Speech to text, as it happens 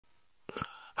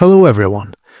Hello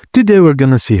everyone, today we're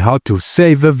gonna see how to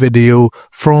save a video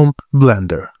from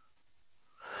Blender.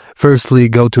 Firstly,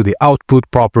 go to the Output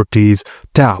Properties,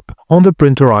 tap on the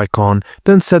printer icon,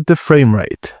 then set the frame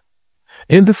rate.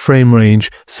 In the frame range,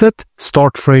 set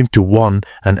start frame to 1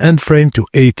 and end frame to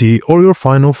 80 or your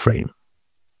final frame.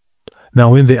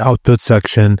 Now in the Output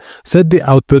section, set the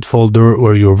output folder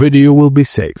where your video will be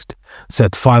saved.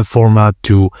 Set file format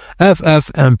to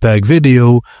FFmpeg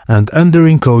video and under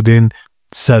encoding,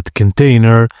 set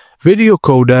container, video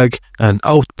codec, and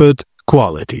output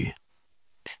quality.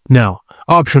 Now,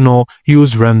 optional,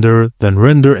 use render, then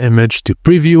render image to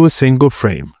preview a single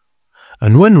frame.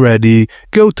 And when ready,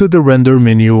 go to the render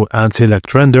menu and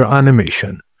select render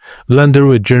animation. Blender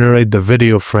will generate the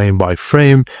video frame by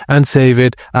frame and save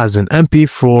it as an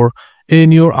MP4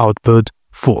 in your output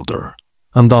folder.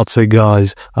 And that's it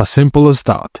guys, as simple as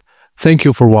that. Thank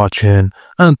you for watching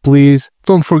and please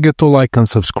don't forget to like and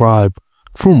subscribe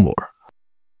for more.